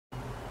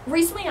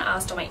Recently I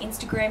asked on my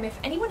Instagram if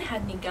anyone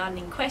had any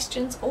gardening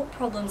questions or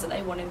problems that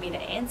they wanted me to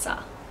answer.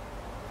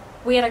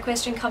 We had a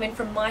question come in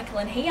from Michael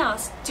and he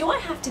asked, do I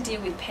have to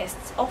deal with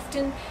pests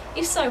often?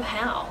 If so,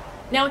 how?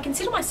 Now I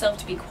consider myself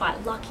to be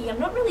quite lucky. I'm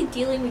not really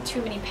dealing with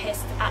too many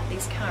pests at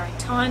this current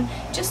time,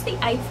 just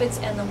the aphids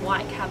and the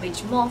white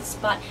cabbage moths,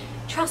 but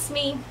trust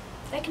me,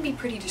 they can be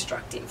pretty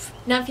destructive.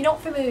 Now if you're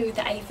not familiar with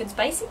the aphids,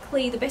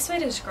 basically the best way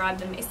to describe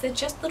them is they're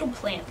just little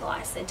plant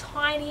lice. They're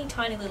tiny,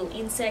 tiny little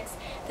insects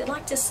that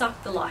like to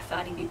suck the life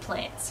out of your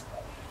plants.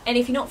 And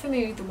if you're not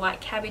familiar with the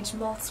white cabbage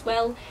moths,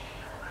 well,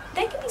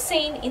 they can be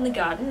seen in the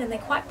garden and they're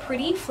quite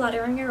pretty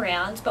fluttering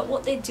around, but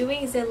what they're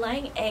doing is they're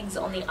laying eggs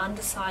on the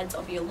undersides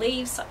of your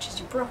leaves, such as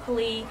your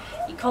broccoli,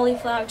 your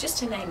cauliflower, just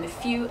to name a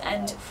few,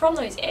 and from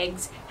those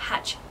eggs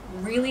hatch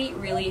really,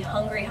 really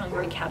hungry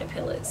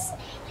caterpillars.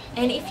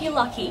 And if you're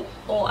lucky,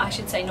 or I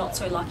should say not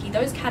so lucky,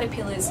 those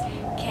caterpillars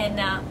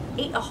can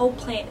eat a whole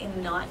plant in a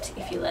night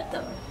if you let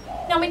them.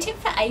 Now my tip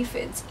for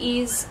aphids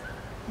is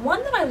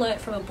one that I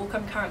learnt from a book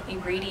I'm currently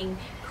reading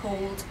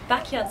called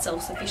Backyard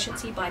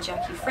Self-Sufficiency by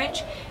Jackie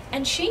French,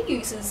 and she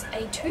uses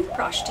a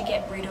toothbrush to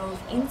get rid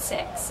of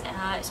insects.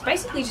 It's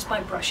basically just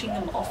by brushing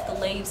them off the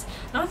leaves,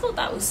 and I thought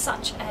that was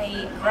such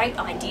a great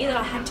idea that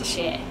I had to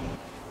share.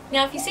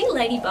 Now if you see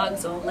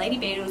ladybugs or lady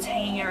beetles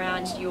hanging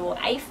around your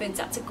aphids,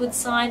 that's a good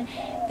sign.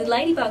 The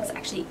ladybugs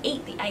actually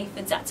eat the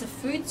aphids, that's a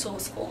food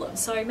source for them,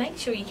 so make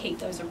sure you keep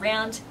those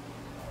around.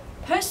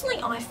 Personally,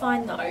 I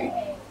find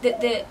though that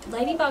the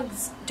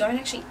ladybugs don't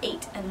actually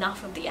eat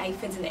enough of the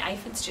aphids, and the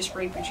aphids just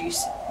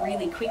reproduce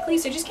really quickly,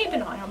 so just keep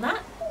an eye on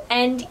that.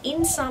 And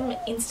in some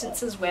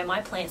instances where my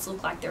plants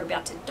look like they're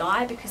about to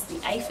die because the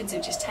aphids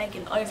have just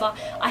taken over,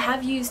 I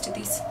have used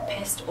this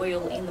pest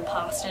oil in the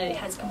past and it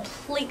has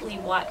completely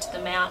wiped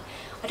them out.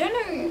 I don't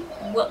know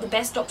what the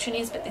best option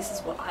is, but this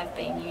is what I've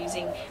been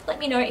using. Let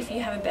me know if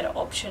you have a better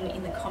option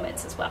in the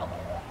comments as well.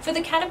 For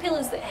the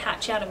caterpillars that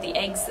hatch out of the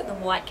eggs that the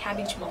white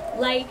cabbage moth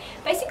lay,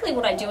 basically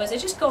what I do is I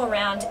just go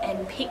around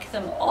and pick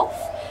them off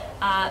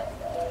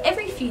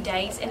every few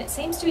days, and it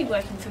seems to be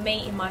working for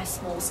me in my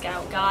small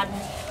scale garden.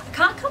 I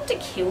can't come to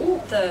kill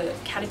the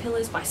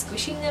caterpillars by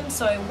squishing them,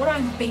 so what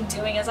I've been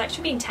doing is I've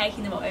actually been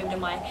taking them over to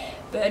my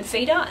bird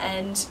feeder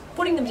and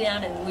putting them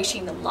down and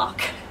wishing them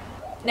luck.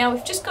 Now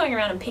if just going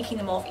around and picking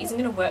them off isn't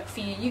going to work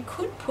for you, you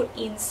could put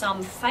in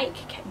some fake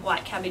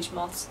white cabbage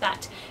moths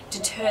that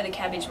deter the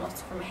cabbage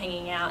moths from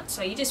hanging out.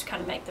 So you just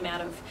kind of make them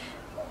out of,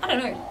 I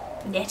don't know,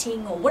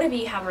 netting or whatever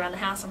you have around the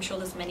house. I'm sure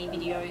there's many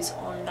videos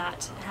on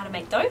that, how to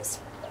make those.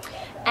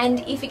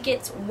 And if it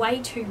gets way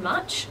too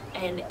much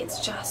and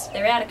it's just,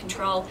 they're out of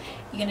control,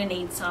 you're going to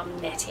need some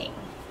netting.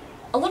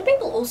 A lot of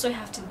people also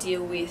have to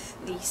deal with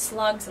the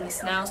slugs and the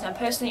snails. Now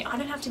personally, I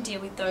don't have to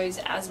deal with those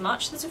as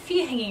much. There's a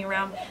few hanging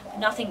around, but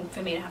nothing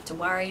for me to have to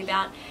worry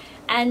about.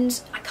 And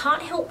I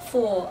can't help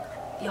for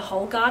your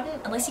whole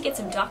garden unless you get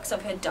some ducks.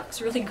 I've heard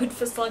ducks are really good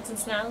for slugs and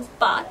snails,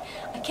 but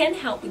I can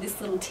help with this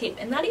little tip,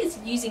 and that is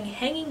using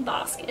hanging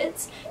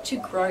baskets to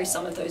grow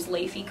some of those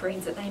leafy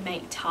greens that they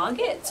may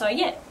target. So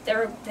yeah,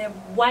 they're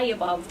way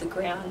above the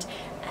ground,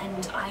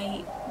 and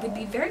I would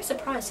be very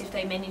surprised if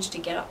they managed to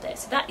get up there.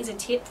 So that is a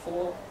tip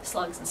for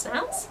slugs and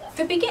snails.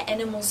 For bigger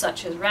animals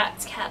such as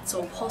rats, cats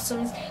or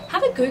possums,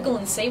 have a Google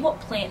and see what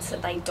plants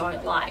that they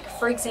don't like.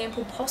 For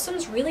example,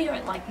 possums really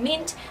don't like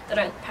mint, they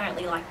don't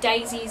apparently like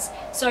daisies,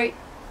 so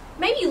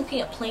maybe looking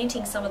at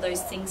planting some of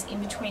those things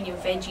in between your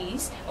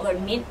veggies, although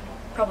mint,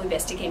 probably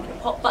best to keep in a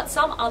pot, but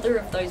some other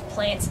of those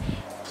plants,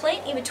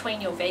 plant in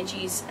between your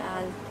veggies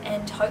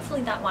and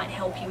hopefully that might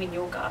help you in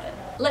your garden.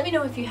 Let me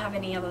know if you have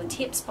any other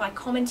tips by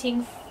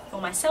commenting for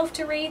myself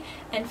to read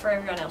and for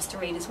everyone else to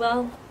read as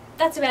well.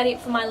 That's about it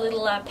for my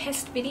little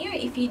pest video.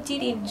 If you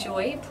did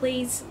enjoy,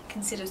 please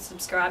consider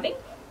subscribing.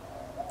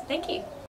 Thank you.